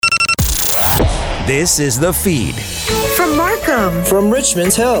This is The Feed. From Markham. From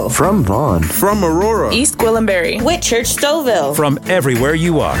Richmond Hill. From Vaughan. From Aurora. East Gwillimbury. Whitchurch, Stouffville. From everywhere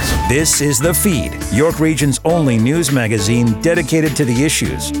you are, this is The Feed, York Region's only news magazine dedicated to the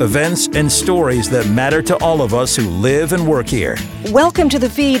issues, events, and stories that matter to all of us who live and work here. Welcome to The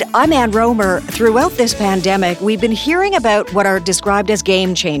Feed. I'm Ann Rohmer. Throughout this pandemic, we've been hearing about what are described as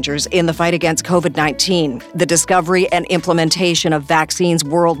game changers in the fight against COVID-19, the discovery and implementation of vaccines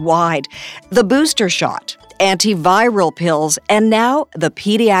worldwide, the booster shot, antiviral pills, and now the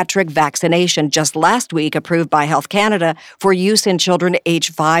pediatric vaccination just last week approved by Health Canada for use in children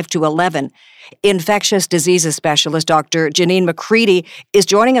aged 5 to 11. Infectious diseases specialist Dr. Janine McCready is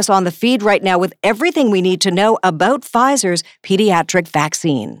joining us on The Feed right now with everything we need to know about Pfizer's pediatric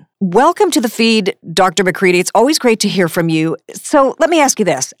vaccine. Welcome to The Feed, Dr. McCready. It's always great to hear from you. So let me ask you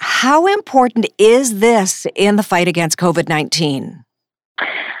this. How important is this in the fight against COVID-19?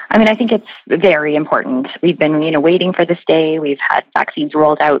 I think it's very important. We've been, waiting for this day. We've had vaccines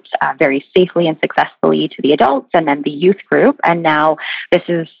rolled out very safely and successfully to the adults and then the youth group. And now this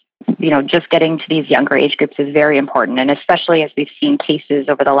is, just getting to these younger age groups is very important. And especially as we've seen cases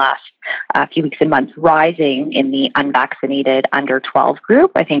over the last few weeks and months rising in the unvaccinated under 12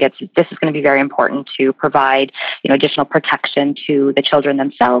 group, I think this is going to be very important to provide, additional protection to the children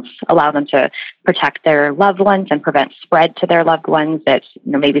themselves, allow them to protect their loved ones and prevent spread to their loved ones that,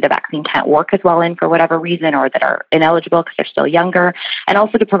 maybe the vaccine can't work as well in for whatever reason or that are ineligible because they're still younger, and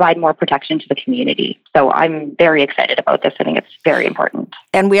also to provide more protection to the community. So I'm very excited about this. I think it's very important.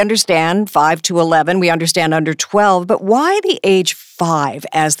 And we understand 5 to 11, we understand under 12, but why the age 5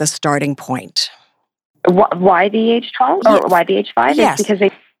 as the starting point? Why the age 12 or why the age 5? Yes. It's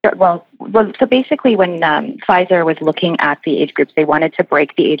because so basically when Pfizer was looking at the age groups, they wanted to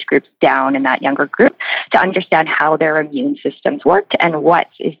break the age groups down in that younger group to understand how their immune systems worked and what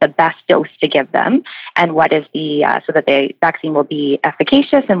is the best dose to give them and what is so that the vaccine will be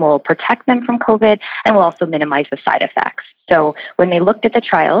efficacious and will protect them from COVID and will also minimize the side effects. So when they looked at the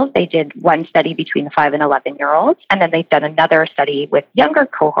trials, they did one study between the 5 and 11-year-olds, and then they've done another study with younger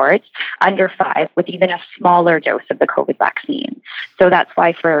cohorts under 5 with even a smaller dose of the COVID vaccine. So that's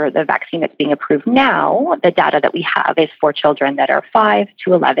why for the vaccine that's being approved now, the data that we have is for children that are 5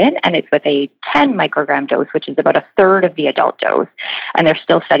 to 11, and it's with a 10 microgram dose, which is about a third of the adult dose. And there's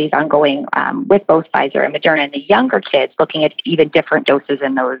still studies ongoing with both Pfizer and Moderna and the younger kids looking at even different doses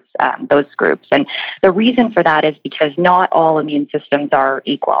in those groups. And the reason for that is because not all immune systems are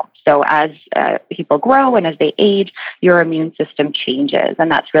equal. So as people grow and as they age, your immune system changes.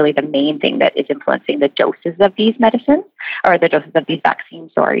 And that's really the main thing that is influencing the doses of these medicines or the doses of these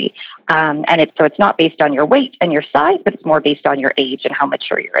vaccines, And it's not based on your weight and your size, but it's more based on your age and how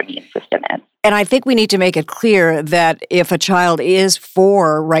mature your immune system is. And I think we need to make it clear that if a child is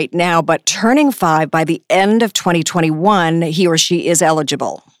 4 right now, but turning 5 by the end of 2021, he or she is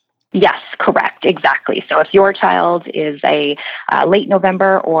eligible. Yes, correct. Exactly. So if your child is a late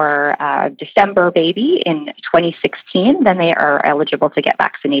November or December baby in 2016, then they are eligible to get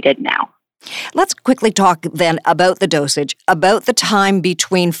vaccinated now. Let's quickly talk then about the dosage, about the time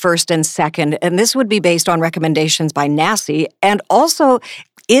between first and second. And this would be based on recommendations by NACI. And also,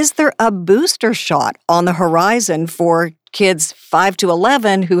 is there a booster shot on the horizon for kids 5 to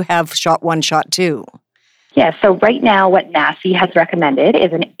 11 who have shot 1, shot 2? Yeah, so right now what NACI has recommended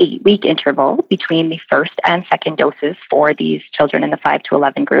is an 8-week interval between the first and second doses for these children in the 5 to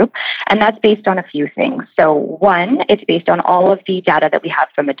 11 group. And that's based on a few things. So one, it's based on all of the data that we have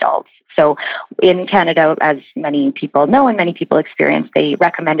from adults. So in Canada, as many people know and many people experience, they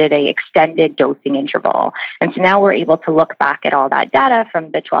recommended a extended dosing interval. And so now we're able to look back at all that data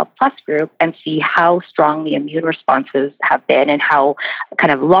from the 12 plus group and see how strong the immune responses have been and how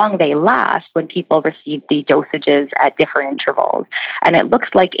kind of long they last when people receive the dosages at different intervals. And it looks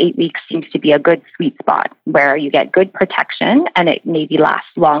like 8 weeks seems to be a good sweet spot where you get good protection and it maybe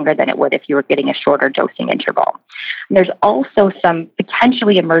lasts longer than it would if you were getting a shorter dosing interval. And there's also some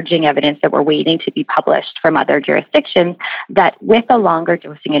potentially emerging evidence that we're waiting to be published from other jurisdictions that with a longer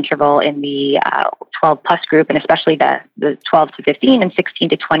dosing interval in the 12 plus group, and especially the 12 to 15 and 16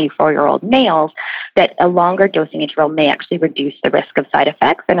 to 24-year-old males, that a longer dosing interval may actually reduce the risk of side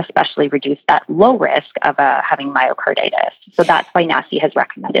effects and especially reduce that low risk of having myocarditis. So that's why NACI has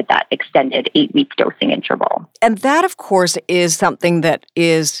recommended that extended 8-week dosing interval. And that, of course, is something that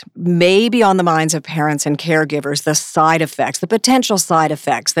is maybe on the minds of parents and caregivers, the side effects, the potential side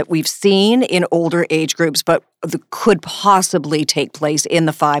effects that we've seen in older age groups, but could possibly take place in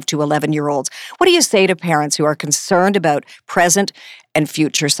the 5 to 11-year-olds. What do you say to parents who are concerned about present and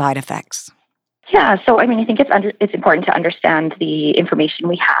future side effects? Yeah, so I think it's important to understand the information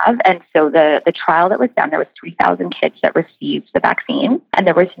we have. And so the trial that was done, there was 3,000 kids that received the vaccine, and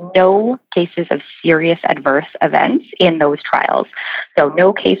there was no cases of serious adverse events in those trials. So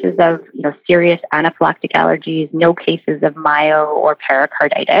no cases of serious anaphylactic allergies, no cases of myo or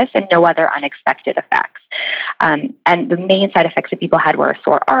pericarditis, and no other unexpected effects. And the main side effects that people had were a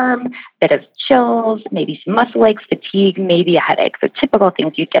sore arm, a bit of chills, maybe some muscle aches, fatigue, maybe a headache. So typical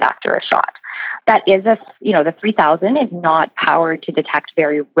things you'd get after a shot. That is the 3,000 is not powered to detect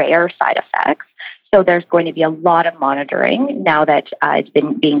very rare side effects. So there's going to be a lot of monitoring now that it's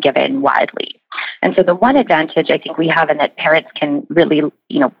been being given widely. And so the one advantage I think we have, and that parents can really,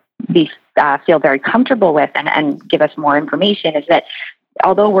 feel very comfortable with and give us more information, is that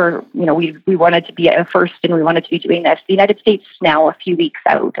although we wanted to be at first and we wanted to be doing this, the United States is now a few weeks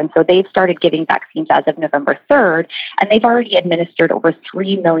out. And so they've started giving vaccines as of November 3rd, and they've already administered over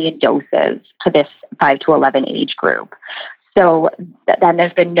 3 million doses to this 5 to 11 age group. So then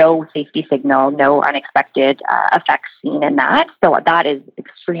there's been no safety signal, no unexpected effects seen in that. So that is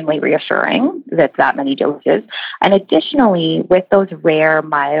extremely reassuring that many doses. And additionally, with those rare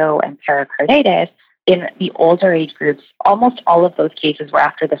myo and pericarditis, in the older age groups, almost all of those cases were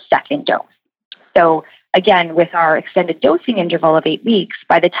after the second dose. So again, with our extended dosing interval of 8 weeks,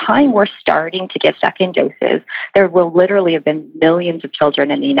 by the time we're starting to get second doses, there will literally have been millions of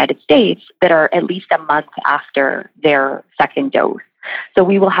children in the United States that are at least a month after their second dose. So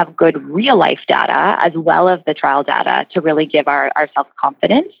we will have good real-life data as well as the trial data to really give ourselves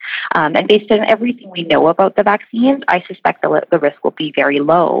confidence. And based on everything we know about the vaccines, I suspect the risk will be very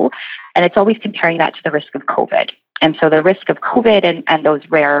low. And it's always comparing that to the risk of COVID. And so the risk of COVID and those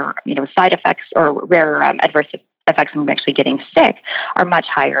rare side effects or rare adverse effects from actually getting sick are much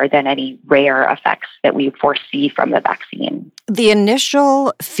higher than any rare effects that we foresee from the vaccine. The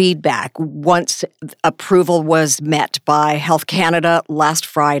initial feedback, once approval was met by Health Canada last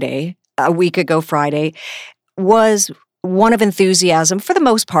Friday, a week ago Friday, was one of enthusiasm for the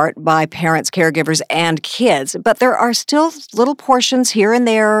most part by parents, caregivers, and kids. But there are still little portions here and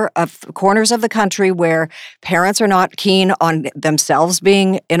there of corners of the country where parents are not keen on themselves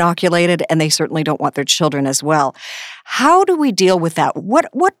being inoculated, and they certainly don't want their children as well. How do we deal with that? What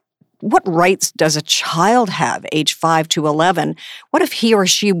rights does a child have, age 5 to 11? What if he or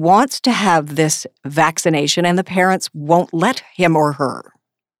she wants to have this vaccination and the parents won't let him or her?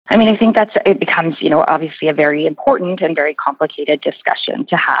 I think it becomes, obviously a very important and very complicated discussion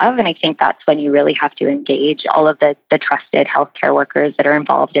to have. And I think that's when you really have to engage all of the trusted healthcare workers that are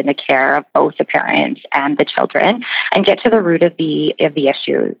involved in the care of both the parents and the children and get to the root of the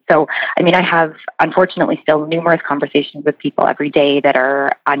issue. So, I have, unfortunately, still numerous conversations with people every day that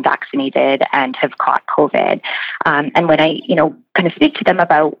are unvaccinated and have caught COVID. And when I, kind of speak to them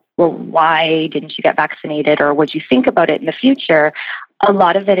about, well, why didn't you get vaccinated, or would you think about it in the future? A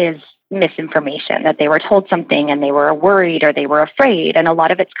lot of it is misinformation, that they were told something and they were worried or they were afraid. And a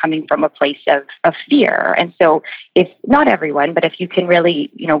lot of it's coming from a place of fear. And so if not everyone, but if you can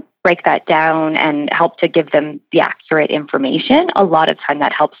really, break that down and help to give them the accurate information, a lot of time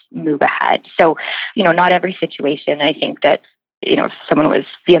that helps move ahead. So, not every situation, I think that, if someone was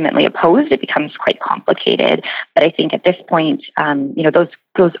vehemently opposed, it becomes quite complicated. But I think at this point,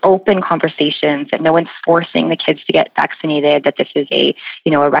 those open conversations, that no one's forcing the kids to get vaccinated, that this is a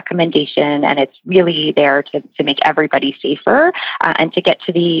recommendation, and it's really there to make everybody safer and to get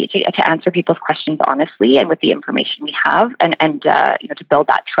to answer people's questions honestly and with the information we have, and to build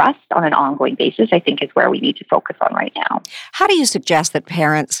that trust on an ongoing basis, I think is where we need to focus on right now. How do you suggest that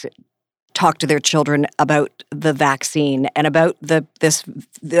parents talk to their children about the vaccine and about the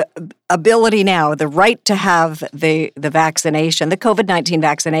ability now, the right to have the vaccination, the COVID-19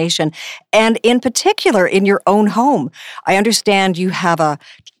 vaccination, and in particular in your own home? I understand you have a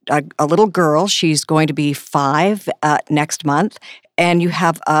little girl. She's going to be 5 next month, and you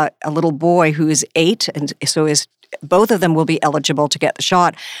have a little boy who is 8, and so both of them will be eligible to get the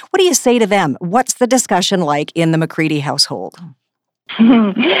shot. What do you say to them? What's the discussion like in the McCready household?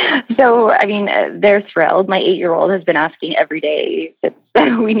 So, they're thrilled. My 8-year-old has been asking every day since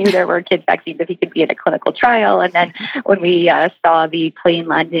we knew there were kids' vaccines if he could be in a clinical trial. And then when we saw the plane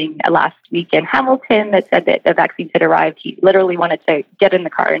landing last week in Hamilton that said that the vaccines had arrived, he literally wanted to get in the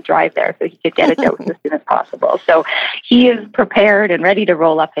car and drive there so he could get a dose as soon as possible. So he is prepared and ready to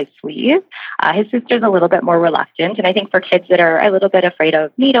roll up his sleeves. His sister's a little bit more reluctant. And I think for kids that are a little bit afraid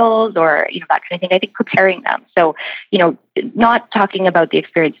of needles or, that kind of thing, I think preparing them. So, not talking about the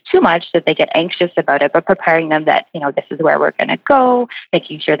experience too much that they get anxious about it, but preparing them that, this is where we're going to go.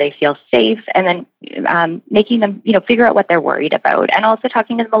 making sure they feel safe, and then making them, figure out what they're worried about, and also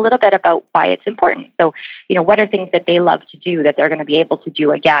talking to them a little bit about why it's important. So, what are things that they love to do that they're going to be able to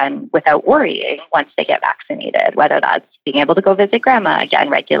do again without worrying once they get vaccinated, whether that's being able to go visit grandma again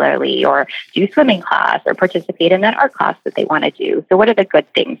regularly, or do swimming class, or participate in that art class that they want to do. So what are the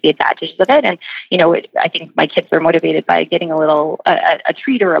good things, the advantages of it? And, I think my kids are motivated by getting a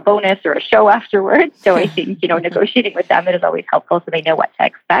treat or a bonus or a show afterwards. So I think, negotiating with them is always helpful so they know what to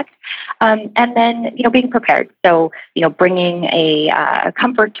expect. And then, being prepared. So, bringing a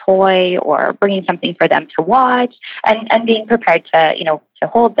comfort toy or bringing something for them to watch, and being prepared to, to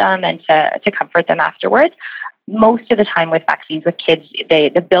hold them and to comfort them afterwards. Most of the time with vaccines with kids,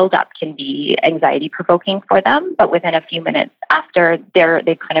 the build-up can be anxiety-provoking for them, but within a few minutes after,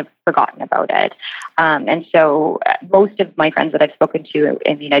 they've kind of forgotten about it. And so most of my friends that I've spoken to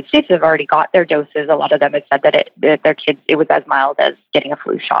in the United States have already got their doses. A lot of them have said that their kids, it was as mild as getting a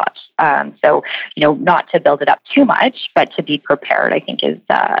flu shot. So, not to build it up too much, but to be prepared, I think is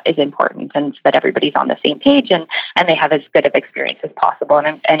important, and so that everybody's on the same page and they have as good of experience as possible.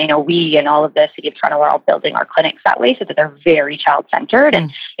 And we and all of the City of Toronto are all building our clinics that way so that they're very child-centered,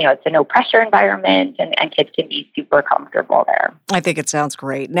 and, it's a no-pressure environment, and kids can be super comfortable there. I think it sounds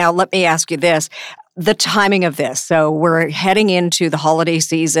great. Now, let me ask you this. The timing of this. So we're heading into the holiday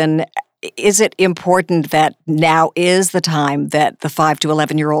season. Is it important that now is the time that the 5 to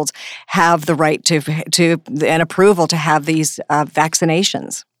 11-year-olds have the right to and approval to have these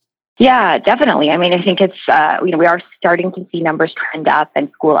vaccinations? Yeah, definitely. I mean, I think it's, we are starting to see numbers trend up,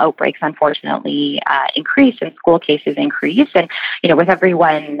 and school outbreaks, unfortunately, increase, and school cases increase. And, with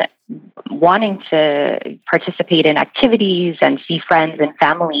everyone wanting to participate in activities and see friends and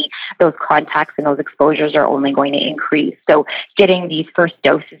family, those contacts and those exposures are only going to increase. So getting these first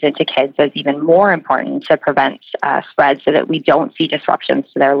doses into kids is even more important to prevent spread, so that we don't see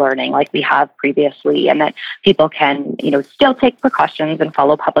disruptions to their learning like we have previously, and that people can, still take precautions and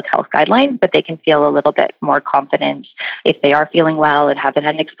follow public health guidelines, but they can feel a little bit more confident if they are feeling well and haven't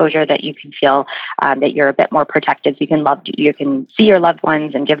had an exposure, that you can feel that you're a bit more protected. So you can see your loved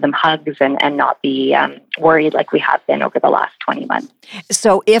ones and give them hugs and not be worried like we have been over the last 20 months.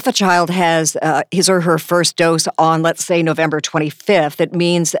 So if a child has his or her first dose on, let's say, November 25th, it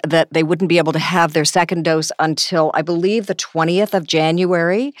means that they wouldn't be able to have their second dose until, I believe, the 20th of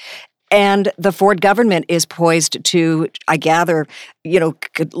January. And the Ford government is poised to, I gather,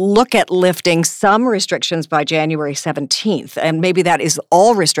 look at lifting some restrictions by January 17th. And maybe that is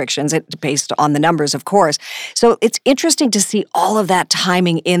all restrictions, based on the numbers, of course. So it's interesting to see all of that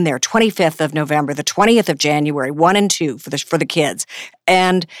timing in there. 25th of November, the 20th of January, 1 and 2 for the kids.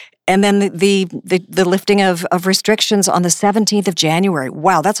 And then the lifting of restrictions on the 17th of January.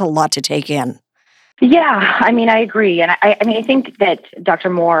 Wow, that's a lot to take in. Yeah, I mean, I agree. And I think that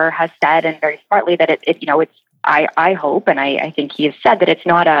Dr. Moore has said, and very smartly, that I hope, and I think he has said that it's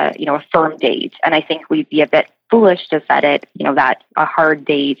not a firm date. And I think we'd be a bit foolish to set it, that a hard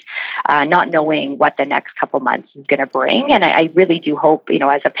date, not knowing what the next couple months is going to bring. And I really do hope,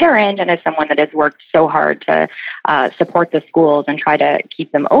 as a parent and as someone that has worked so hard to support the schools and try to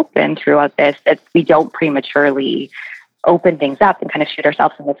keep them open throughout this, that we don't prematurely open things up and kind of shoot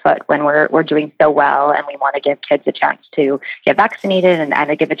ourselves in the foot when we're doing so well, and we want to give kids a chance to get vaccinated and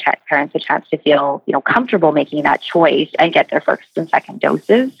to give parents a chance to feel comfortable making that choice and get their first and second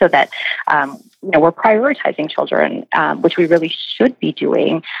doses, so that we're prioritizing children, which we really should be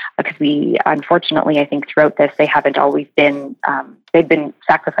doing, because we, unfortunately, I think throughout this, they haven't always been, they've been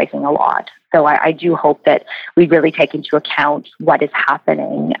sacrificing a lot. So I do hope that we really take into account what is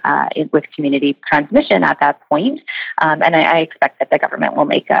happening with community transmission at that point. And I expect that the government will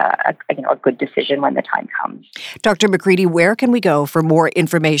make a good decision when the time comes. Dr. McCready, where can we go for more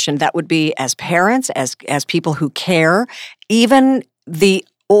information? That would be as parents, as people who care, even the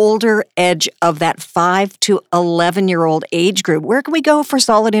older edge of that 5 to 11-year-old age group. Where can we go for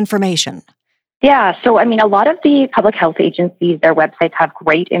solid information? Yeah, so a lot of the public health agencies, their websites have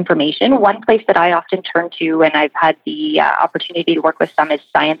great information. One place that I often turn to, and I've had the opportunity to work with some, is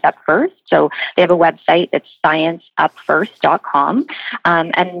Science Up First. So they have a website that's scienceupfirst.com,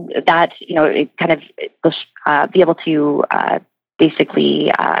 and that it kind of be able to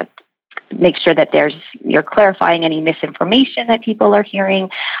basically make sure that you're clarifying any misinformation that people are hearing.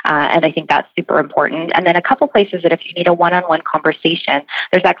 And I think that's super important. And then a couple places that if you need a one-on-one conversation,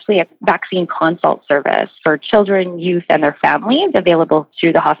 there's actually a vaccine consult service for children, youth, and their families available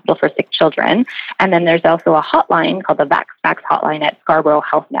through the Hospital for Sick Children. And then there's also a hotline called the VaxMax hotline at Scarborough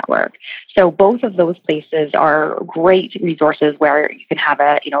Health Network. So both of those places are great resources where you can have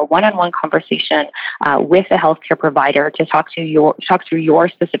a one-on-one conversation with a healthcare provider to talk through your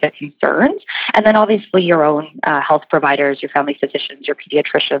specific concerns. And then obviously your own health providers, your family physicians, your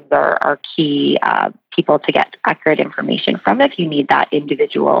pediatricians are key people to get accurate information from if you need that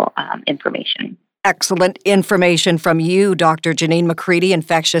individual information. Excellent information from you, Dr. Janine McCready,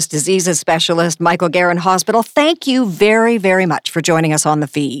 infectious diseases specialist, Michael Garron Hospital. Thank you very, very much for joining us on the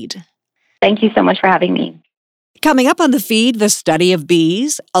feed. Thank you so much for having me. Coming up on the feed, the study of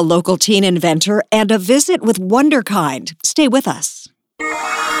bees, a local teen inventor, and a visit with Wonderkind. Stay with us.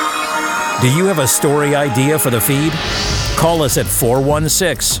 Do you have a story idea for the feed? Call us at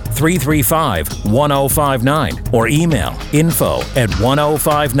 416-335-1059 or email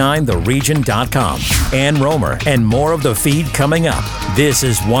info@1059theregion.com. Ann Rohmer and more of the feed coming up. This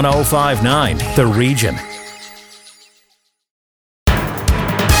is 1059 The Region.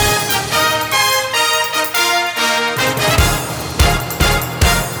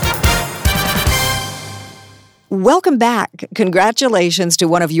 Welcome back. Congratulations to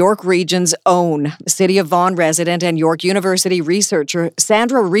one of York Region's own. City of Vaughan resident and York University researcher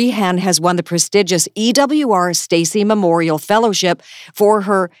Sandra Rehan has won the prestigious EWR Steacie Memorial Fellowship for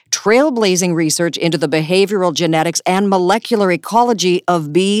her trailblazing research into the behavioral genetics and molecular ecology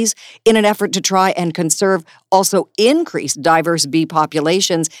of bees in an effort to try and conserve, also increase diverse bee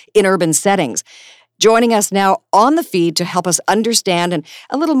populations in urban settings. Joining us now on the feed to help us understand and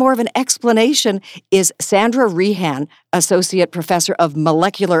a little more of an explanation is Sandra Rehan, Associate Professor of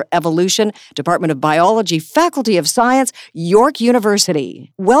Molecular Evolution, Department of Biology, Faculty of Science, York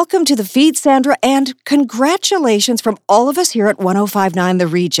University. Welcome to the feed, Sandra, and congratulations from all of us here at 1059 The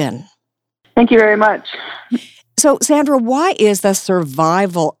Region. Thank you very much. So, Sandra, why is the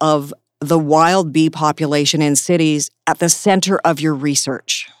survival of the wild bee population in cities at the center of your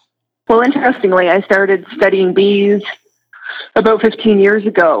research? Well, interestingly, I started studying bees about 15 years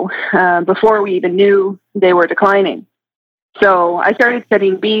ago, before we even knew they were declining. So I started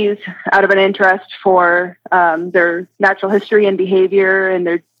studying bees out of an interest for their natural history and behavior and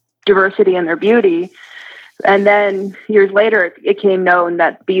their diversity and their beauty. And then years later, it became known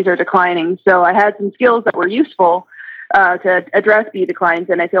that bees are declining. So I had some skills that were useful to address bee declines,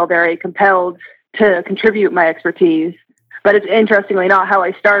 and I feel very compelled to contribute my expertise. But it's interestingly not how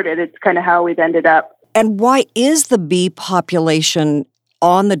I started. It's kind of how we've ended up. And why is the bee population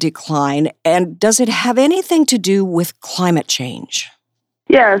on the decline? And does it have anything to do with climate change?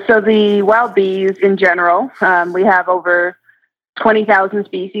 Yeah, so the wild bees in general, we have over 20,000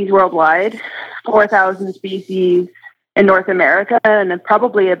 species worldwide, 4,000 species in North America, and then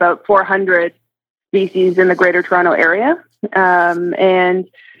probably about 400 species in the Greater Toronto Area. And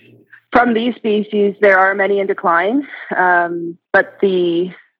from these species, there are many in decline, but the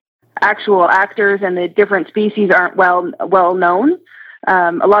actual actors and the different species aren't well known.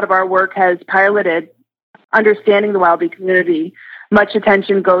 A lot of our work has piloted understanding the wild bee community. Much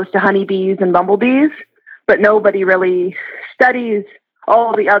attention goes to honeybees and bumblebees, but nobody really studies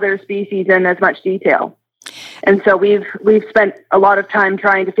all the other species in as much detail. And so we've spent a lot of time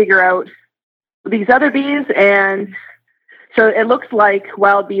trying to figure out these other bees, and so it looks like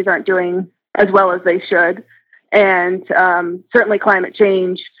wild bees aren't doing as well as they should. And certainly climate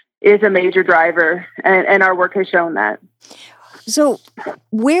change is a major driver, and our work has shown that. So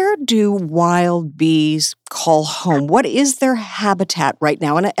where do wild bees call home? What is their habitat right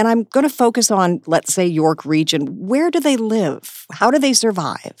now? And I'm going to focus on, let's say, York Region. Where do they live? How do they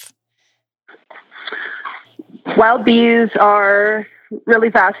survive? Wild bees are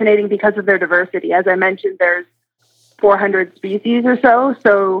really fascinating because of their diversity. As I mentioned, there's 400 species or so.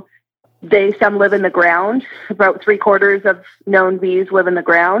 So some live in the ground. About 3/4 of known bees live in the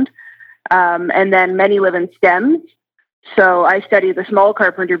ground. And then many live in stems. So I study the small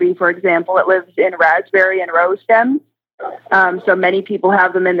carpenter bee, for example. It lives in raspberry and rose stems. So many people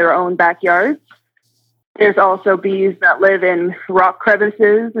have them in their own backyards. There's also bees that live in rock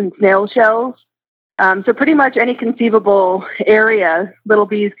crevices and snail shells. So pretty much any conceivable area, little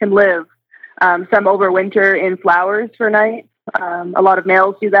bees can live. Some overwinter in flowers for a night. A lot of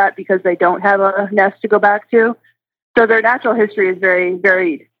males do that because they don't have a nest to go back to. So their natural history is very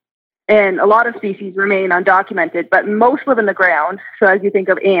varied. And a lot of species remain undocumented, but most live in the ground. So as you think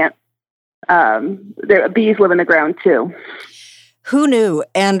of ants, the bees live in the ground too. Who knew?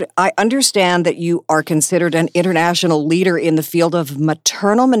 And I understand that you are considered an international leader in the field of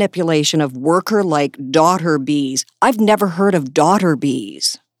maternal manipulation of worker-like daughter bees. I've never heard of daughter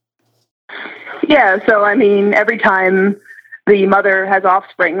bees. Yeah, so I mean, every time the mother has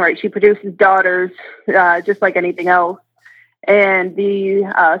offspring, right, she produces daughters just like anything else. And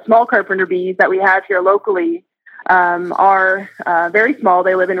the small carpenter bees that we have here locally are very small.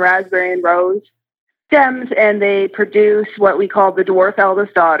 They live in raspberry and rose stems, and they produce what we call the dwarf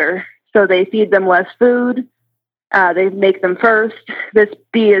eldest daughter. So they feed them less food. They make them first. This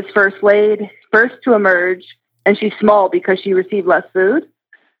bee is first laid, first to emerge, and she's small because she received less food.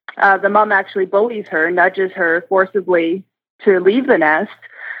 The mom actually bullies her, nudges her forcibly to leave the nest.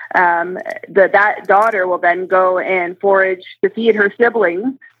 That daughter will then go and forage to feed her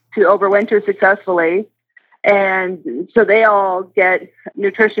siblings to overwinter successfully. And so they all get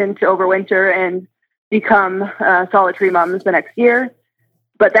nutrition to overwinter and become solitary moms the next year.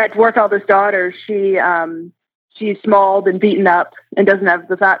 But that dwarf eldest daughter, she's small and beaten up and doesn't have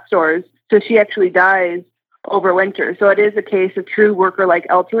the fat stores. So she actually dies over winter. So it is a case of true worker-like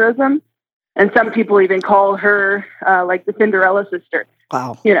altruism. And some people even call her like the Cinderella sister.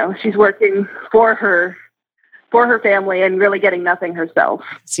 Wow. You know, she's working for her family and really getting nothing herself.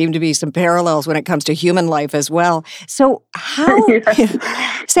 Seem to be some parallels when it comes to human life as well. So how,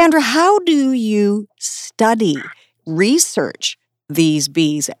 Sandra, how do you study, research these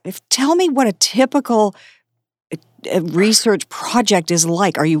bees? Tell me what a typical research project is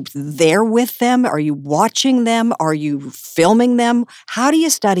like. Are you there with them? Are you watching them? Are you filming them? How do you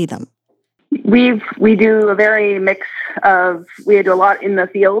study them? We do a very mix of, we do a lot in the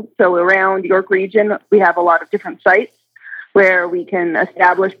field. So around York region, we have a lot of different sites where we can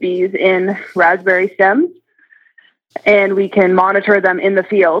establish bees in raspberry stems, and we can monitor them in the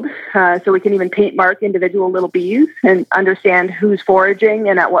field. So we can even paint mark individual little bees and understand who's foraging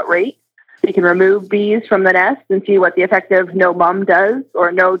and at what rate. We can remove bees from the nest and see what the effective no mum does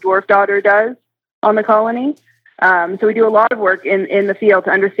or no dwarf daughter does on the colony. So we do a lot of work in the field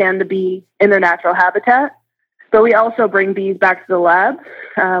to understand the bee in their natural habitat. But we also bring bees back to the lab.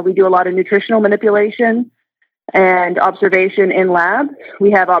 We do a lot of nutritional manipulation and observation in lab. We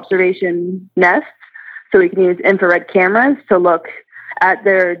have observation nests, so we can use infrared cameras to look at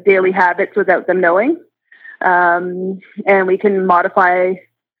their daily habits without them knowing. And we can modify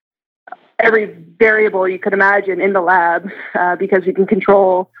every variable you could imagine in the lab because we can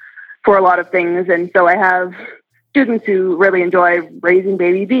control for a lot of things. And so I have students who really enjoy raising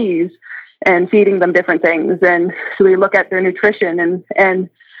baby bees and feeding them different things. And so we look at their nutrition and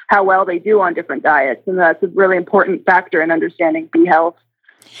how well they do on different diets. And that's a really important factor in understanding bee health.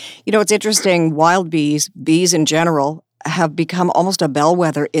 You know, it's interesting. Wild bees in general, have become almost a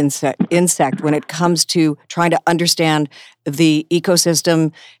bellwether insect when it comes to trying to understand the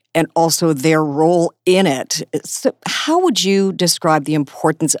ecosystem and also their role in it. So how would you describe the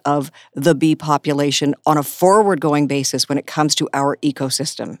importance of the bee population on a forward-going basis when it comes to our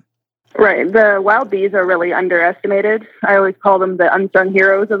ecosystem? Right. The wild bees are really underestimated. I always call them the unsung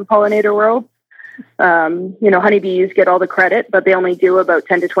heroes of the pollinator world. Honeybees get all the credit, but they only do about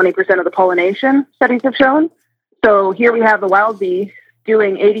 10 to 20% of the pollination, studies have shown. So here we have the wild bee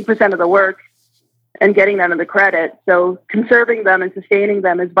doing 80% of the work and getting none of the credit. So conserving them and sustaining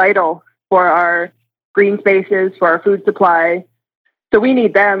them is vital for our green spaces, for our food supply. So we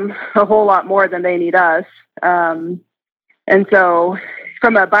need them a whole lot more than they need us. And so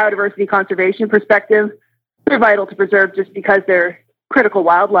from a biodiversity conservation perspective, they're vital to preserve just because they're critical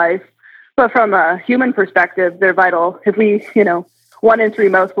wildlife. But from a human perspective, they're vital. If we, 1 in 3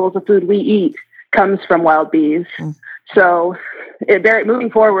 mouthfuls of food we eat comes from wild bees. So moving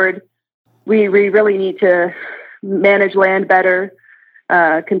forward, we really need to manage land better,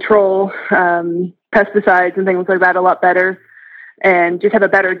 control pesticides and things like that a lot better, and just have a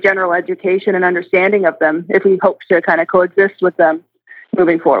better general education and understanding of them if we hope to kind of coexist with them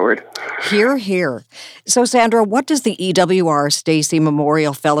moving forward. Hear, hear. So, Sandra, what does the EWR Steacie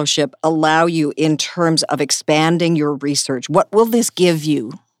Memorial Fellowship allow you in terms of expanding your research? What will this give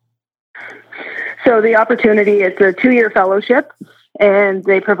you? So the opportunity, it's a 2-year fellowship, and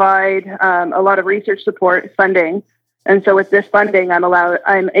they provide a lot of research support funding. And so with this funding,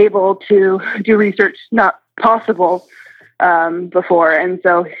 I'm able to do research not possible before. And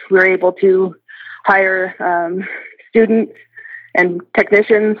so we're able to hire students and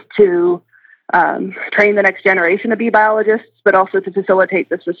technicians to train the next generation of bee biologists, but also to facilitate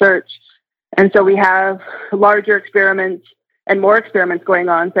this research. And so we have larger experiments and more experiments going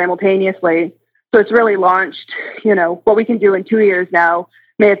on simultaneously. So it's really launched, what we can do in 2 years now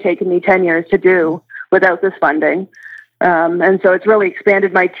may have taken me 10 years to do without this funding. And so it's really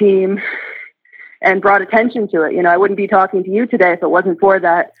expanded my team and brought attention to it. I wouldn't be talking to you today if it wasn't for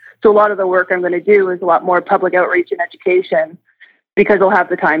that. So a lot of the work I'm going to do is a lot more public outreach and education because I'll have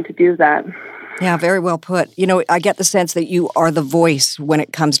the time to do that. Yeah, very well put. I get the sense that you are the voice when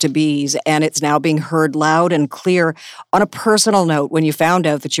it comes to bees, and it's now being heard loud and clear. On a personal note, when you found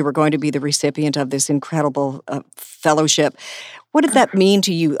out that you were going to be the recipient of this incredible fellowship, what did that mean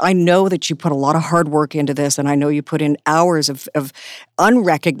to you? I know that you put a lot of hard work into this, and I know you put in hours of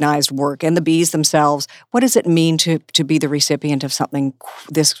unrecognized work, and the bees themselves. What does it mean to be the recipient of something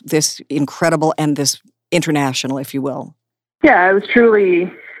this incredible and this international, if you will? Yeah, I was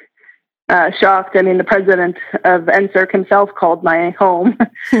truly shocked. I mean, the president of NSERC himself called my home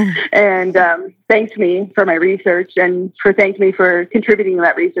and thanked me for my research and thanked me for contributing to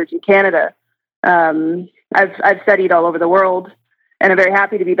that research in Canada. I've studied all over the world, and I'm very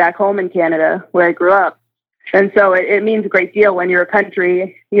happy to be back home in Canada where I grew up. And so it means a great deal when you're a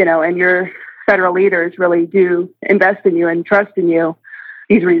country, and your federal leaders really do invest in you and trust in you,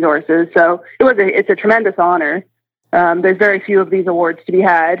 these resources. So it's a tremendous honor. There's very few of these awards to be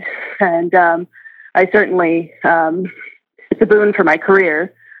had, and I certainly, it's a boon for my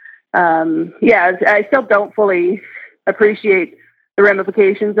career. I still don't fully appreciate the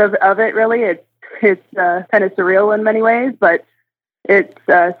ramifications of it, really. It's kind of surreal in many ways, but it's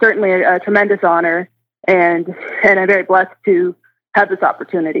certainly a tremendous honor, and I'm very blessed to have this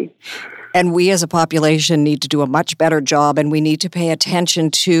opportunity. And we as a population need to do a much better job, and we need to pay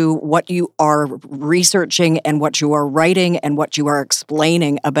attention to what you are researching and what you are writing and what you are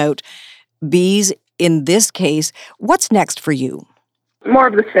explaining about bees in this case. What's next for you? More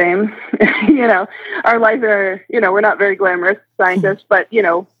of the same. Our lives are, we're not very glamorous scientists, but,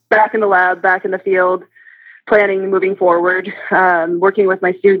 back in the lab, back in the field, planning, moving forward, working with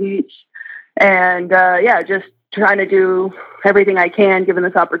my students, and just trying to do everything I can given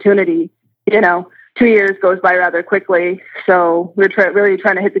this opportunity. 2 years goes by rather quickly, so we're really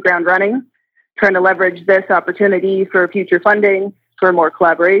trying to hit the ground running, trying to leverage this opportunity for future funding, for more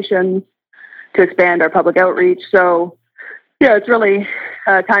collaborations, to expand our public outreach. So, it's really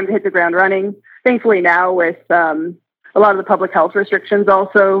time to hit the ground running. Thankfully now with a lot of the public health restrictions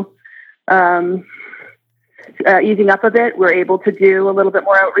also easing up a bit, we're able to do a little bit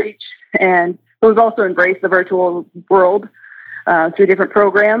more outreach, and we've also embraced the virtual world through different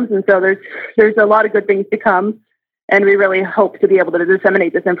programs. And so there's a lot of good things to come, and we really hope to be able to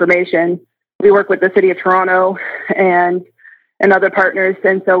disseminate this information. We work with the City of Toronto and other partners,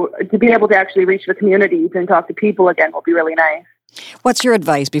 and so to be able to actually reach the communities and talk to people again will be really nice. What's your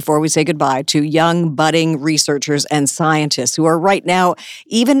advice before we say goodbye to young, budding researchers and scientists who are right now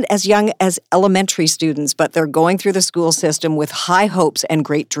even as young as elementary students, but they're going through the school system with high hopes and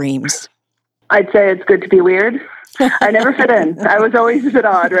great dreams? I'd say it's good to be weird. I never fit in. I was always a bit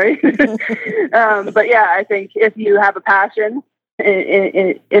odd, right? But yeah, I think if you have a passion,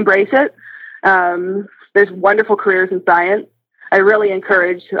 embrace it. There's wonderful careers in science. I really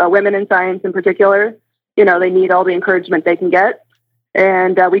encourage women in science in particular. They need all the encouragement they can get.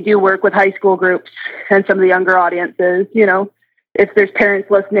 And we do work with high school groups and some of the younger audiences. If there's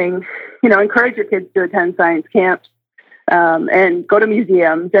parents listening, encourage your kids to attend science camps and go to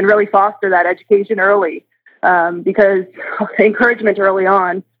museums and really foster that education early. Because encouragement early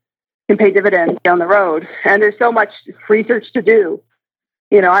on can pay dividends down the road. And there's so much research to do.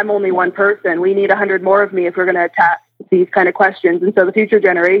 I'm only one person. We need 100 more of me if we're going to attack these kind of questions. And so the future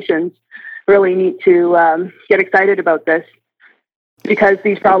generations really need to get excited about this because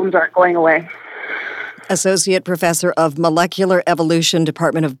these problems aren't going away. Associate Professor of Molecular Evolution,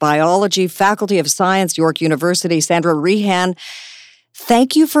 Department of Biology, Faculty of Science, York University, Sandra Rehan,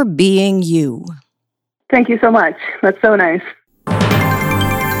 thank you for being you. Thank you so much. That's so nice.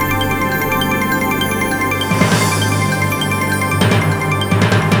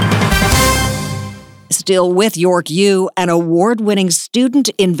 Still with York U, an award-winning student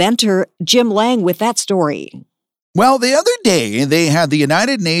inventor, Jim Lang, with that story. Well, the other day, they had the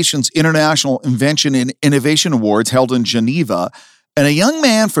United Nations International Invention and Innovation Awards held in Geneva, and a young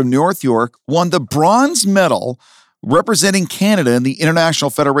man from North York won the bronze medal representing Canada in the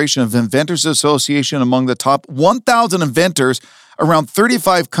International Federation of Inventors Association among the top 1,000 inventors around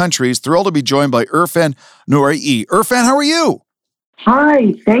 35 countries. Thrilled to be joined by Erfan Nouraee. Erfan, how are you?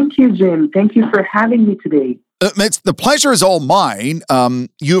 Hi, thank you, Jim. Thank you for having me today. The pleasure is all mine.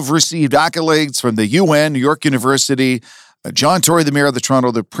 You've received accolades from the UN, New York University, John Tory, the mayor of the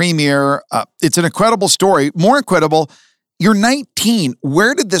Toronto, the premier. It's an incredible story. More incredible, you're 19.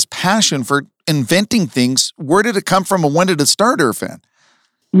 Where did this passion for inventing things, where did it come from and when did it start, Erfan?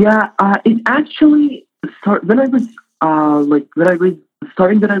 Yeah, it actually started when I was when I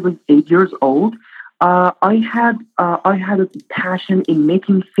was 8 years old, I had a passion in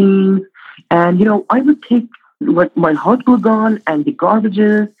making things, and I would take my hot glue gun and the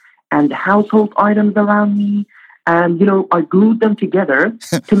garbages and the household items around me, and I glued them together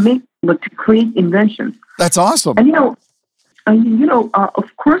to create inventions. That's awesome. And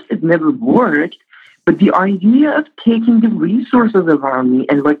of course, it never worked. But the idea of taking the resources around me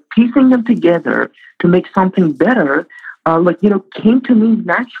and piecing them together to make something better, came to me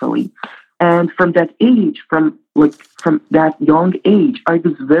naturally. And from that age, from that young age, I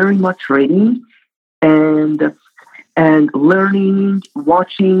was very much reading and learning,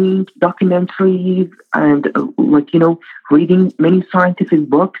 watching documentaries, and reading many scientific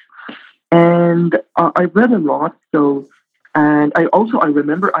books. And I read a lot. So, and I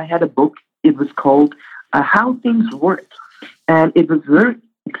remember I had a book. It was called How Things Work, and it was very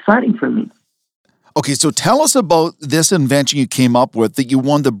exciting for me. Okay, so tell us about this invention you came up with that you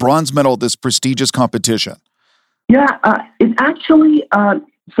won the bronze medal at this prestigious competition. Yeah, it actually,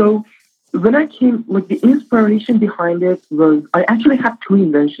 so when I came, the inspiration behind it was, I actually have two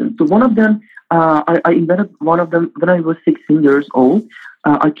inventions. So one of them, I invented one of them when I was 16 years old.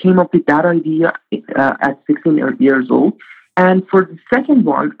 I came up with that idea at 16 years old. And for the second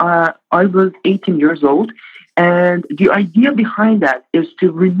one, I was 18 years old, and the idea behind that is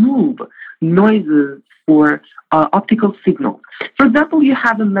to remove noises for optical signals. For example, you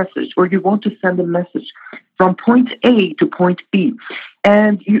have a message, or you want to send a message from point A to point B,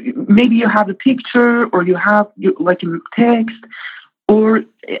 and maybe you have a picture, or you have a text, or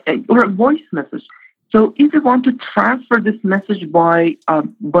a voice message. So if you want to transfer this message by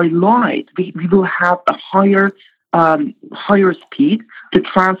light, we will have a higher speed to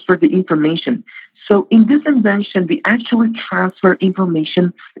transfer the information. So in this invention, we actually transfer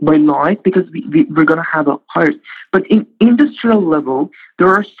information by light because we're going to have a higher. But in industrial level, there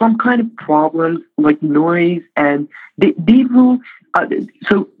are some kind of problems like noise, and they will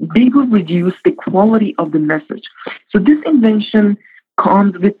reduce the quality of the message. So this invention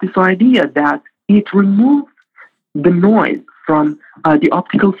comes with this idea that it removes the noise from the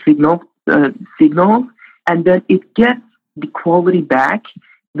optical signals, and then it gets the quality back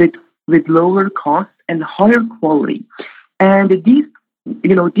with lower cost and higher quality. And these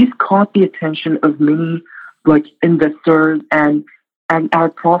caught the attention of many investors and our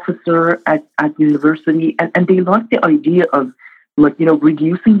professor at university, and they liked the idea of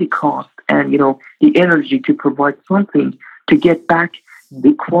reducing the cost and the energy to provide something to get back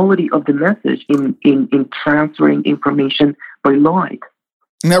the quality of the message in transferring information by light.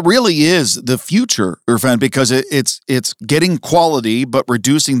 And that really is the future, Erfan, because it's getting quality, but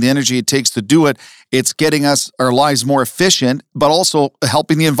reducing the energy it takes to do it. It's getting our lives more efficient, but also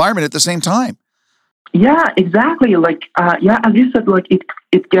helping the environment at the same time. Yeah, exactly. As you said,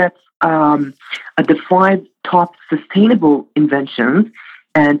 it gets the 5 top sustainable inventions,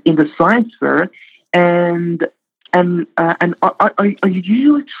 and in the science fair, and I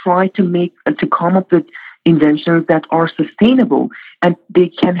usually try to come up with inventions that are sustainable, and they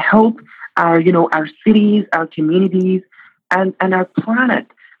can help our cities, our communities, and our planet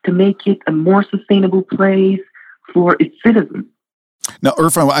to make it a more sustainable place for its citizens. Now,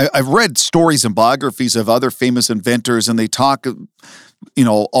 Erfan, I've read stories and biographies of other famous inventors, and they talk,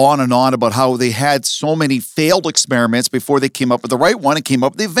 on and on about how they had so many failed experiments before they came up with the right one and came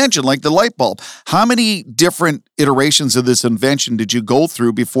up with the invention, like the light bulb. How many different iterations of this invention did you go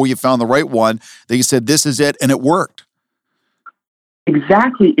through before you found the right one that you said, this is it, and it worked?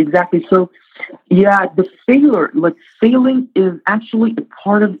 Exactly. So, yeah, the failing is actually a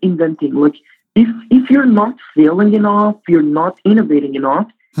part of inventing. If you're not failing enough, you're not innovating enough.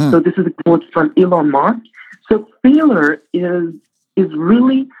 So this is a quote from Elon Musk. So failure is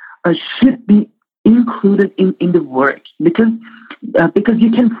really should be included in the work because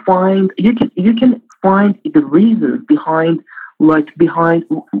you can find the reasons behind what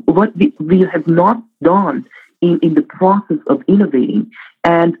we have not done in the process of innovating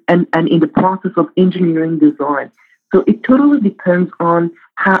and in the process of engineering design. So it totally depends on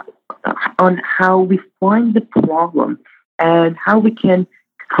how we find the problem and how we can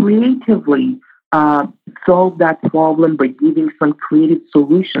creatively solve that problem by giving some creative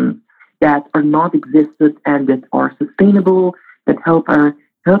solutions that are not existed and that are sustainable, that help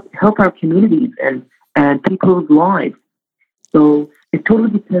our communities and people's lives. So it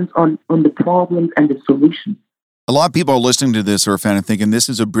totally depends on the problems and the solutions. A lot of people are listening to this, Erfan, and thinking this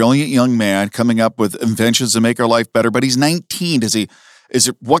is a brilliant young man coming up with inventions to make our life better, but he's 19.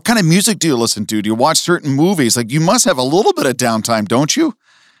 What kind of music do you listen to? Do you watch certain movies? You must have a little bit of downtime, don't you?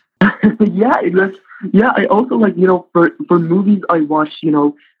 Yeah, Yeah, I also for movies I watch,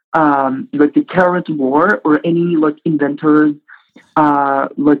 like the Carrot War or any like inventors,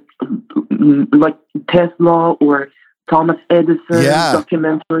 like Tesla or Thomas Edison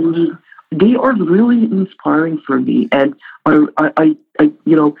documentaries. They are really inspiring for me, and I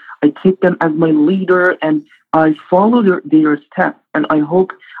take them as my leader, and I follow their steps, and I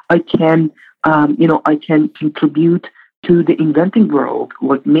hope I can contribute to the inventing world,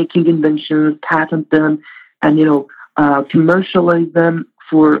 like making inventions, patent them, and commercialize them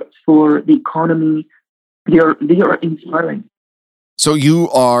for the economy. They are inspiring. So you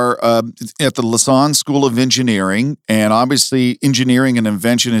are at the Lausanne School of Engineering, and obviously engineering and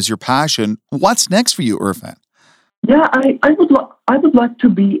invention is your passion. What's next for you, Erfan? Yeah, I would like to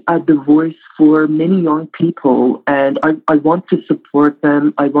be the voice for many young people, and I want to support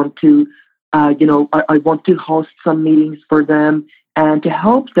them. I want to I want to host some meetings for them and to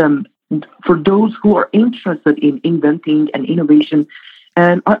help them, for those who are interested in inventing and innovation.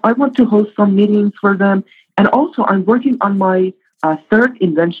 And I want to host some meetings for them. And also, I'm working on my third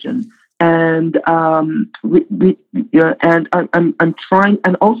invention, and I'm trying,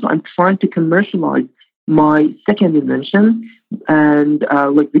 and also I'm trying to commercialize my second invention. And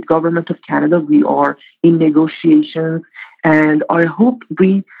with Government of Canada, we are in negotiations, and I hope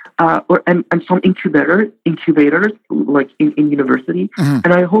we and some incubators like in university,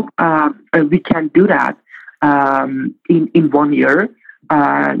 and I hope we can do that in 1 year.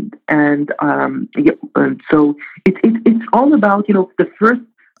 And so it's all about the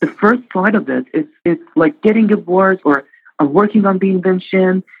first side of it. It's like getting awards or working on the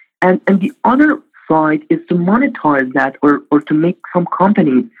invention, and the other side is to monetize that or to make some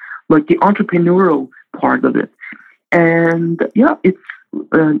companies, like the entrepreneurial part of it. And yeah, it's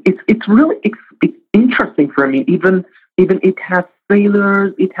really interesting for me. Even it has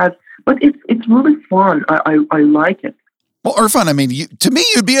failures, but it's really fun. I like it. Well, Erfan, I mean, to me,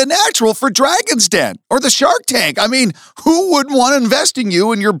 you'd be a natural for Dragon's Den or the Shark Tank. I mean, who wouldn't want to invest in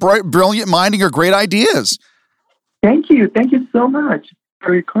you and your brilliant mind and your great ideas? Thank you so much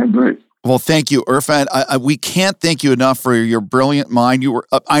for your kind words. Well, thank you, Erfan. We can't thank you enough for your brilliant mind.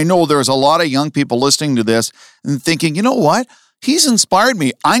 I know there's a lot of young people listening to this and thinking, you know what? He's inspired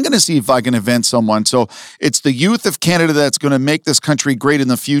me. I'm going to see if I can invent someone. So it's the youth of Canada that's going to make this country great in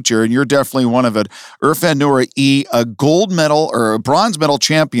the future, and you're definitely one of it. ErfanNouraee, a gold medal or a bronze medal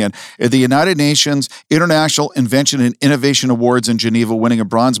champion at the United Nations International Invention and Innovation Awards in Geneva, winning a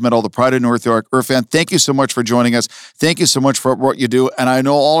bronze medal, the Pride of North York. Erfan, thank you so much for joining us. Thank you so much for what you do, and I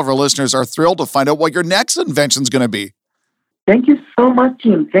know all of our listeners are thrilled to find out what your next invention is going to be. Thank you so much,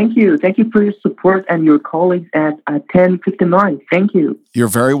 Jim. Thank you. Thank you for your support and your colleagues at 1059. Thank you. You're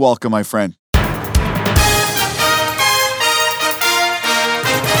very welcome, my friend.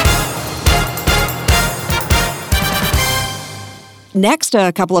 Next,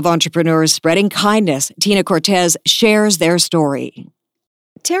 a couple of entrepreneurs spreading kindness. Tina Cortese shares their story.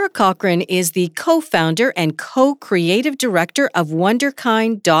 Tara Cochran is the co-founder and co-creative director of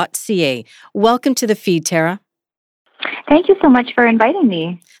Wonderkind.ca. Welcome to the feed, Tara. Thank you so much for inviting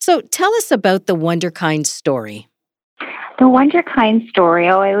me. So tell us about the Wonderkind story. The Wonderkind story.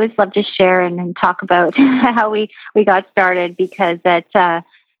 Oh, I always love to share and talk about how we got started, because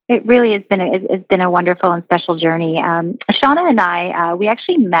it really has been a wonderful and special journey. Shauna and I, we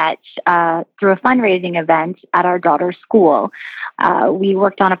actually met through a fundraising event at our daughter's school. We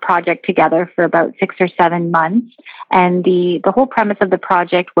worked on a project together for about 6 or 7 months, and the whole premise of the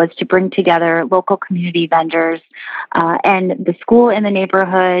project was to bring together local community vendors and the school in the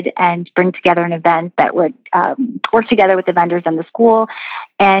neighborhood, and bring together an event that would work together with the vendors and the school.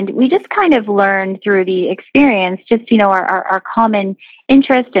 And we just kind of learned through the experience, just our common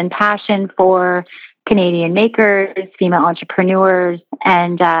interest and passion for Canadian makers, female entrepreneurs,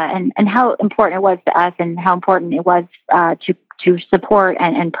 and how important it was to us, and how important it was to support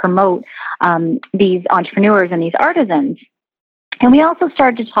and promote these entrepreneurs and these artisans. And we also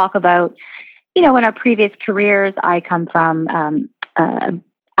started to talk about, in our previous careers, I come from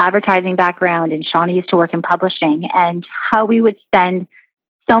advertising background, and Shauna used to work in publishing, and how we would spend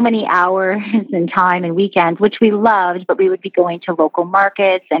so many hours and time and weekends, which we loved, but we would be going to local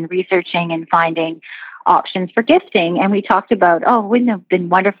markets and researching and finding options for gifting. And we talked about, wouldn't it have been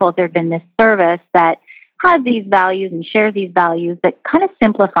wonderful if there had been this service that has these values and shares these values, that kind of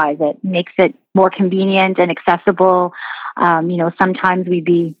simplifies it, makes it more convenient and accessible. Sometimes we'd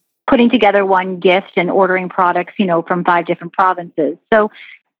be putting together one gift and ordering products, from 5 different provinces. So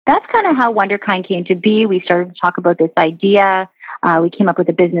that's kind of how Wonderkind came to be. We started to talk about this idea. We came up with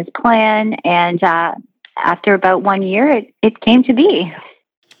a business plan, and after about 1 year, it came to be.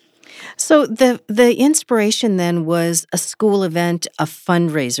 So the inspiration then was a school event, a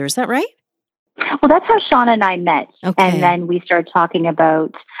fundraiser. Is that right? Well, that's how Shauna and I met. Okay. And then we started talking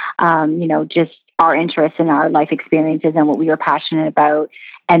about, just our interests and our life experiences and what we were passionate about.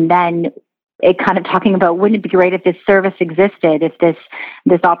 And then it kind of talking about, wouldn't it be great if this service existed, if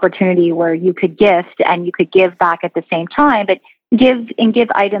this opportunity where you could gift and you could give back at the same time, but give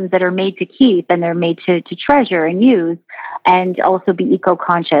items that are made to keep and they're made to treasure and use and also be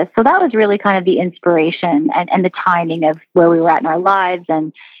eco-conscious. So that was really kind of the inspiration and the timing of where we were at in our lives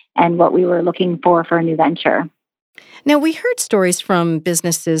and what we were looking for a new venture. Now, we heard stories from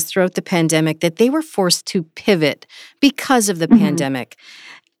businesses throughout the pandemic that they were forced to pivot because of the pandemic.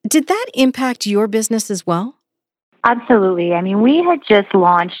 Did that impact your business as well? Absolutely. I mean, we had just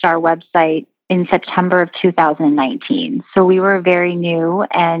launched our website in September of 2019. So we were very new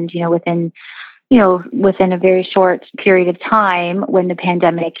and, within a very short period of time when the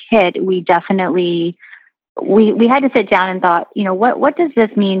pandemic hit, we definitely we had to sit down and thought, what does this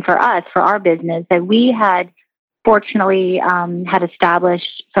mean for us, for our business, that we had fortunately had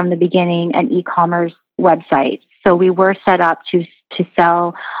established from the beginning an e-commerce website. So we were set up to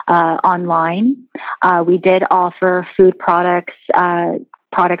sell online. We did offer food products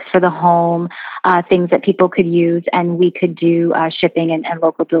for the home, things that people could use, and we could do shipping and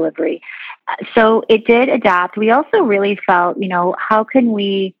local delivery. So it did adapt. We also really felt, how can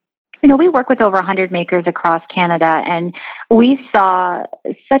we, we work with over 100 makers across Canada, and we saw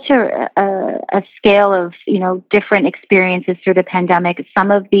such a scale of, different experiences through the pandemic.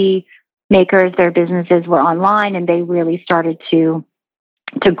 Some of the makers, their businesses were online and they really started to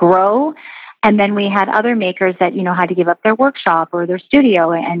grow. And then we had other makers that, had to give up their workshop or their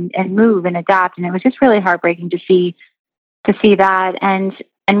studio and move and adapt. And it was just really heartbreaking to see that. And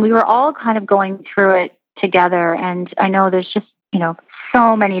we were all kind of going through it together. And I know there's just,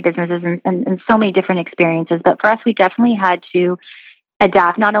 so many businesses and so many different experiences. But for us, we definitely had to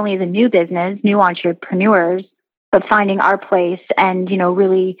adapt, not only as a new business, new entrepreneurs, but finding our place and,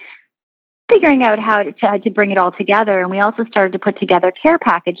 really figuring out how to bring it all together. And we also started to put together care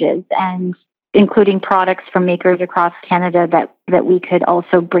packages and including products from makers across Canada that we could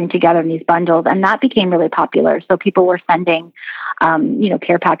also bring together in these bundles. And that became really popular. So people were sending,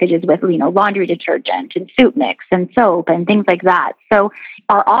 care packages with, laundry detergent and soup mix and soap and things like that. So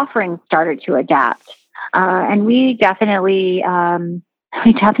our offerings started to adapt. And we definitely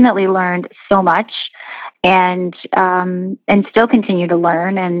learned so much and still continue to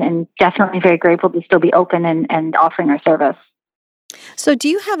learn and definitely very grateful to still be open and offering our service. So do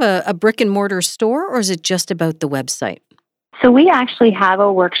you have a brick and mortar store or is it just about the website? So we actually have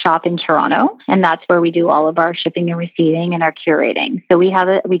a workshop in Toronto, and that's where we do all of our shipping and receiving and our curating. So we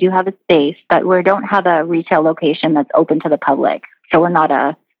do have a space, but we don't have a retail location that's open to the public. So we're not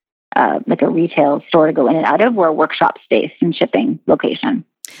a retail store to go in and out of. We're a workshop space and shipping location.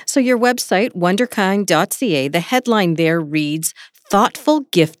 So your website, Wonderkind.ca, the headline there reads, Thoughtful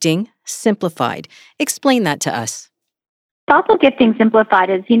Gifting Simplified. Explain that to us. Thoughtful gifting simplified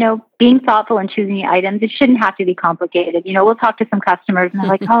is, being thoughtful and choosing items. It shouldn't have to be complicated. We'll talk to some customers and they're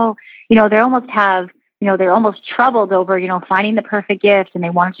like, they're almost troubled over, finding the perfect gift and they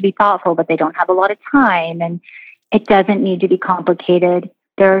want it to be thoughtful, but they don't have a lot of time. And it doesn't need to be complicated.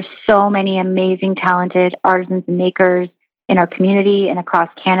 There are so many amazing, talented artisans and makers in our community and across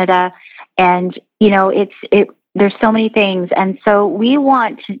Canada. And, there's so many things. And so we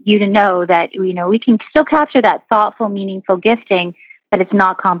want you to know that, we can still capture that thoughtful, meaningful gifting, but it's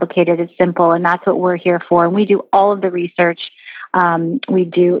not complicated. It's simple. And that's what we're here for. And we do all of the research.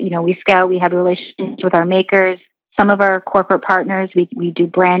 We scout, we have relationships with our makers, some of our corporate partners. We do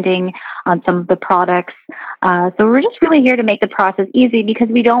branding on some of the products. So we're just really here to make the process easy because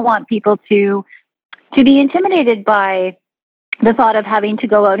we don't want people to be intimidated by the thought of having to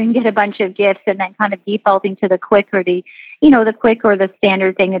go out and get a bunch of gifts and then kind of defaulting to the quick or the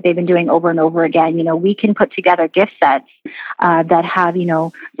standard thing that they've been doing over and over again. We can put together gift sets that have,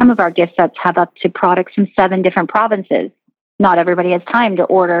 some of our gift sets have up to products from 7 different provinces. Not everybody has time to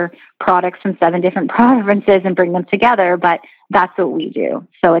order products from 7 different provinces and bring them together, but that's what we do.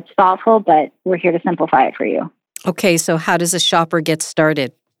 So it's thoughtful, but we're here to simplify it for you. Okay, so how does a shopper get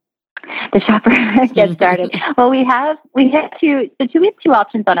started? The shopper gets started. Well, we have two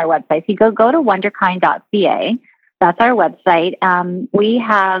options on our website. You go to Wonderkind.ca. That's our website. We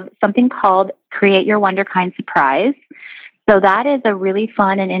have something called Create Your Wonderkind Surprise. So that is a really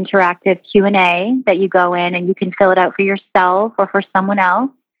fun and interactive Q&A that you go in and you can fill it out for yourself or for someone else.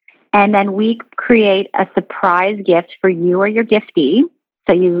 And then we create a surprise gift for you or your giftee.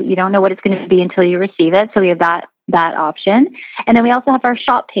 So you don't know what it's going to be until you receive it. So we have that that option. And then we also have our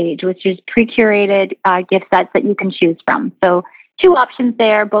shop page, which is pre-curated gift sets that you can choose from. So 2 options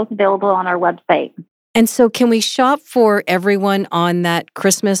there, both available on our website. And so can we shop for everyone on that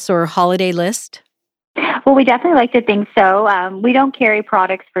Christmas or holiday list? Well, we definitely like to think so. We don't carry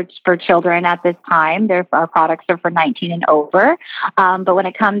products for children at this time. Our products are for 19 and over. But when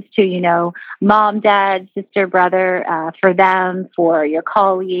it comes to, mom, dad, sister, brother, for them, for your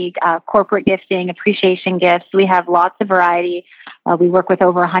colleague, corporate gifting, appreciation gifts, we have lots of variety. We work with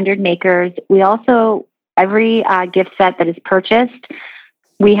over 100 makers. We also, every gift set that is purchased,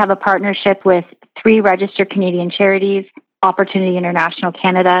 we have a partnership with 3 registered Canadian charities: Opportunity International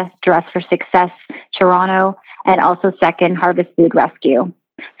Canada, Dress for Success Toronto, and also Second Harvest Food Rescue.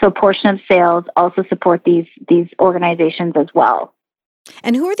 So a portion of sales also support these organizations as well.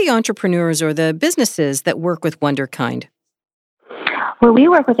 And who are the entrepreneurs or the businesses that work with Wonderkind? Well, we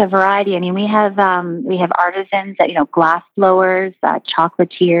work with a variety. I mean, we have artisans that, glass blowers,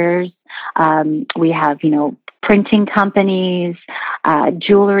 chocolatiers. We have, printing companies,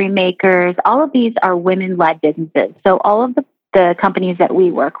 jewelry makers. All of these are women-led businesses. So all of the companies that we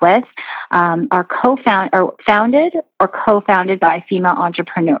work with are founded or co-founded by a female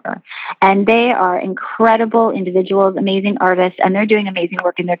entrepreneur. And they are incredible individuals, amazing artists, and they're doing amazing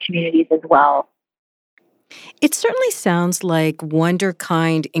work in their communities as well. It certainly sounds like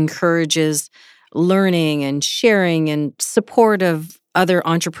Wonderkind encourages learning and sharing and support of other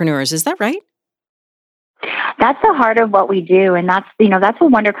entrepreneurs. Is that right? That's the heart of what we do, and that's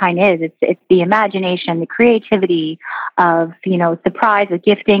what Wonderkind is. It's the imagination, the creativity of surprise, the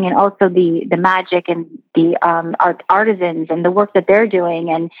gifting, and also the magic and the artisans and the work that they're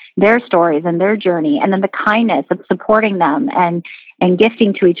doing and their stories and their journey, and then the kindness of supporting them and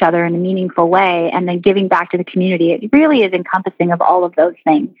gifting to each other in a meaningful way, and then giving back to the community. It really is encompassing of all of those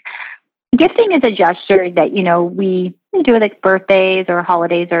things. Gifting is a gesture that, we do like birthdays or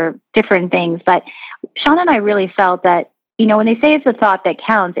holidays or different things. But Sean and I really felt that, when they say it's the thought that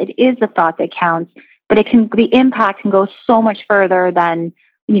counts, it is the thought that counts, but the impact can go so much further than,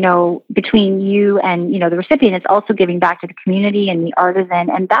 between you and, the recipient. It's also giving back to the community and the artisan.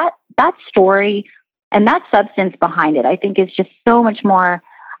 And that story and that substance behind it, I think, is just so much more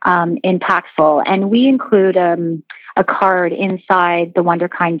impactful. And we include a card inside the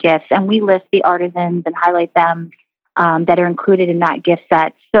Wonderkind gifts, and we list the artisans and highlight them that are included in that gift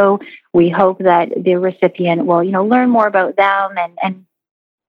set. So we hope that the recipient will, learn more about them. And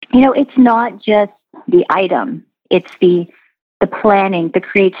it's not just the item. It's the planning, the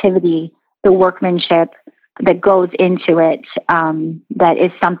creativity, the workmanship that goes into it. That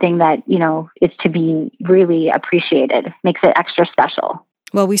is something that, is to be really appreciated, makes it extra special.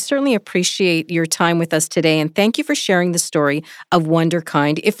 Well, we certainly appreciate your time with us today, and thank you for sharing the story of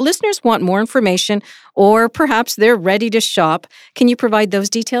Wonderkind. If listeners want more information, or perhaps they're ready to shop, can you provide those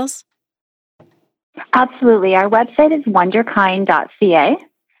details? Absolutely. Our website is Wonderkind.ca,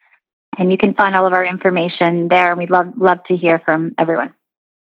 and you can find all of our information there, and we'd love to hear from everyone.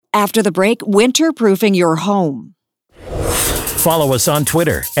 After the break, winterproofing your home. Follow us on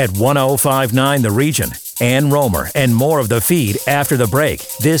Twitter at 1059TheRegion. And Rohmer, and more of the feed after the break.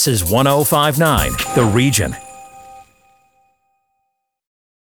 This is 1059 The Region.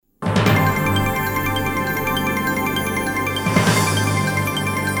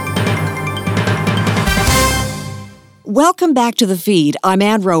 Welcome back to the feed. I'm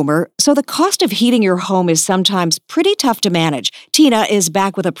Ann Rohmer. So the cost of heating your home is sometimes pretty tough to manage. Tina is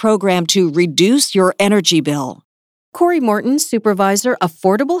back with a program to reduce your energy bill. Corey Morton, Supervisor,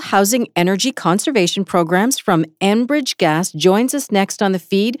 Affordable Housing Energy Conservation Programs from Enbridge Gas, joins us next on the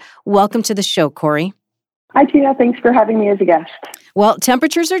feed. Welcome to the show, Corey. Hi, Tina. Thanks for having me as a guest. Well,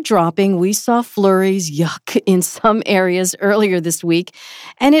 temperatures are dropping. We saw flurries, in some areas earlier this week.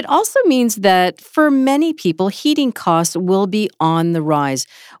 And it also means that for many people, heating costs will be on the rise.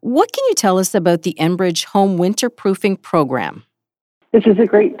 What can you tell us about the Enbridge Home Winterproofing Program? This is a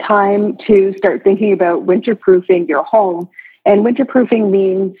great time to start thinking about winterproofing your home. And winterproofing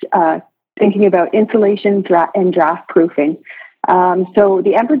means thinking about insulation and draft proofing. So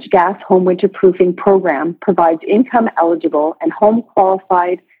the Enbridge Gas Home Winterproofing Program provides income-eligible and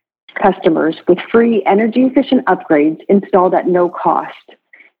home-qualified customers with free energy-efficient upgrades installed at no cost.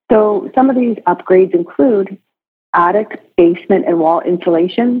 So some of these upgrades include attic, basement, and wall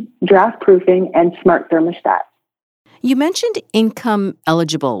insulation, draft proofing, and smart thermostats. You mentioned income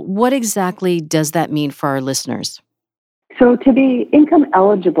eligible. What exactly does that mean for our listeners? So to be income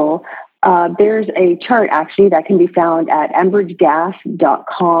eligible, there's a chart actually that can be found at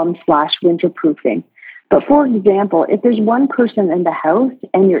enbridgegas.com/winterproofing. But for example, if there's one person in the house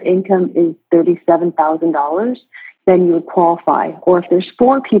and your income is $37,000, then you would qualify. Or if there's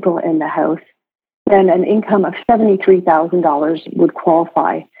 4 people in the house, then an income of $73,000 would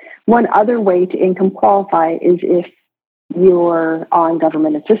qualify. One other way to income qualify is if you're on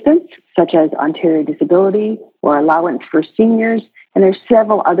government assistance, such as Ontario Disability or allowance for seniors. And there's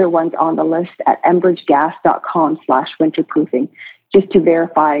several other ones on the list at enbridgegas.com/winterproofing, just to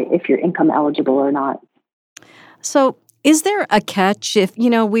verify if you're income eligible or not. So is there a catch? If,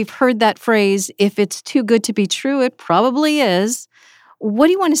 we've heard that phrase, if it's too good to be true, it probably is. What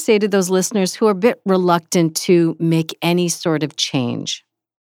do you want to say to those listeners who are a bit reluctant to make any sort of change?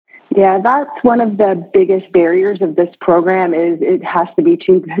 Yeah, that's one of the biggest barriers of this program is it has to be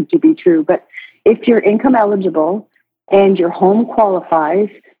too good to be true. But if you're income eligible and your home qualifies,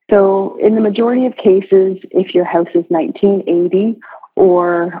 so in the majority of cases, if your house is 1980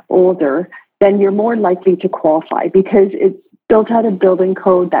 or older, then you're more likely to qualify because it's built out of building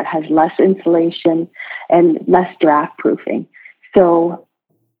code that has less insulation and less draft proofing. So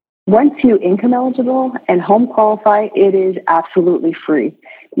once you income eligible and home qualify, it is absolutely free.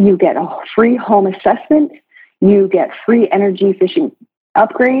 You get a free home assessment, you get free energy efficient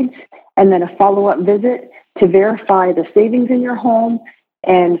upgrades, and then a follow-up visit to verify the savings in your home.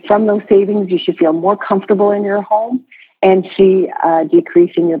 And from those savings, you should feel more comfortable in your home and see a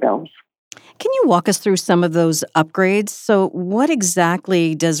decrease in your bills. Can you walk us through some of those upgrades? So what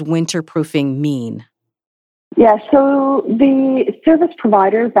exactly does winterproofing mean? Yeah, so the service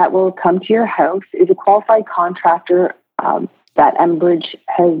provider that will come to your house is a qualified contractor that Enbridge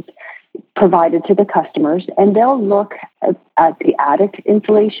has provided to the customers, and they'll look at the attic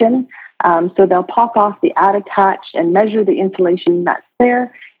insulation. So they'll pop off the attic hatch and measure the insulation that's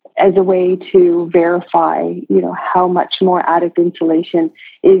there as a way to verify, how much more attic insulation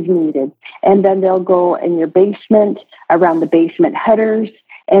is needed. And then they'll go in your basement, around the basement headers,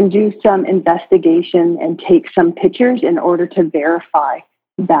 and do some investigation and take some pictures in order to verify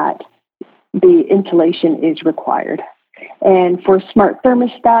that the insulation is required. And for smart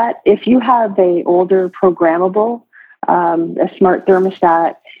thermostat, if you have an older programmable, a smart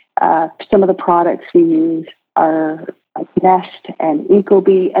thermostat, some of the products we use are like Nest and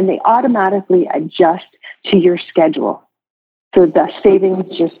Ecobee, and they automatically adjust to your schedule. So the savings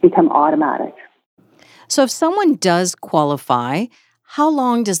just become automatic. So if someone does qualify, how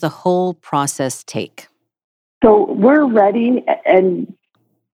long does the whole process take? So we're ready and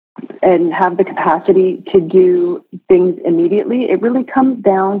have the capacity to do things immediately. It really comes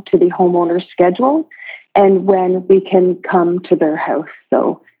down to the homeowner's schedule and when we can come to their house.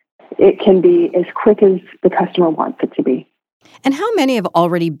 So it can be as quick as the customer wants it to be. And how many have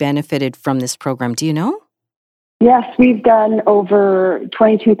already benefited from this program? Do you know? Yes, we've done over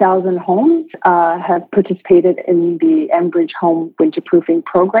 22,000 homes have participated in the Enbridge Home Winterproofing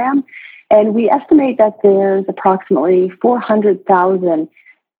Program. And we estimate that there's approximately 400,000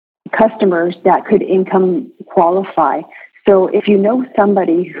 customers that could income qualify. So if you know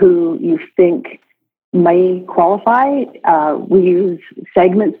somebody who you think may qualify, we use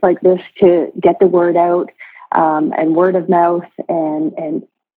segments like this to get the word out and word of mouth and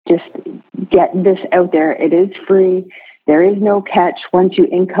just get this out there. It is free. There is no catch once you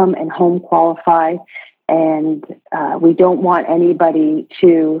income and home qualify. And we don't want anybody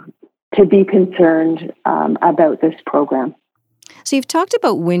to be concerned about this program. So you've talked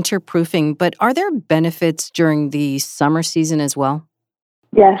about winterproofing, but are there benefits during the summer season as well?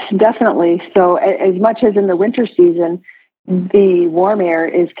 Yes, definitely. So as much as in the winter season, the warm air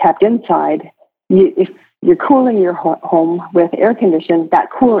is kept inside. If you're cooling your home with air conditioning, that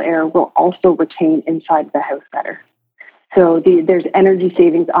cool air will also retain inside the house better. So there's energy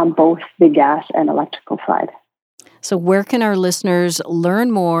savings on both the gas and electrical side. So where can our listeners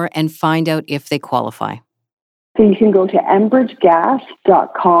learn more and find out if they qualify? So you can go to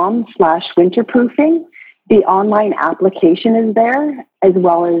enbridgegas.com/winterproofing. The online application is there, as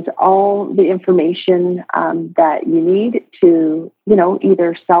well as all the information that you need to,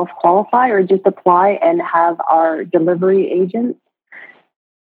 either self-qualify or just apply and have our delivery agents,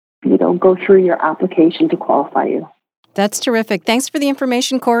 go through your application to qualify you. That's terrific. Thanks for the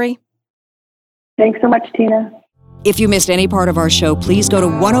information, Corey. Thanks so much, Tina. If you missed any part of our show, please go to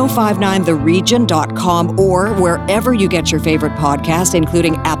 1059theregion.com or wherever you get your favorite podcasts,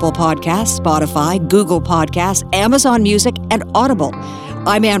 including Apple Podcasts, Spotify, Google Podcasts, Amazon Music, and Audible.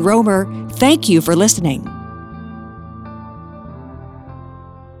 I'm Ann Rohmer. Thank you for listening.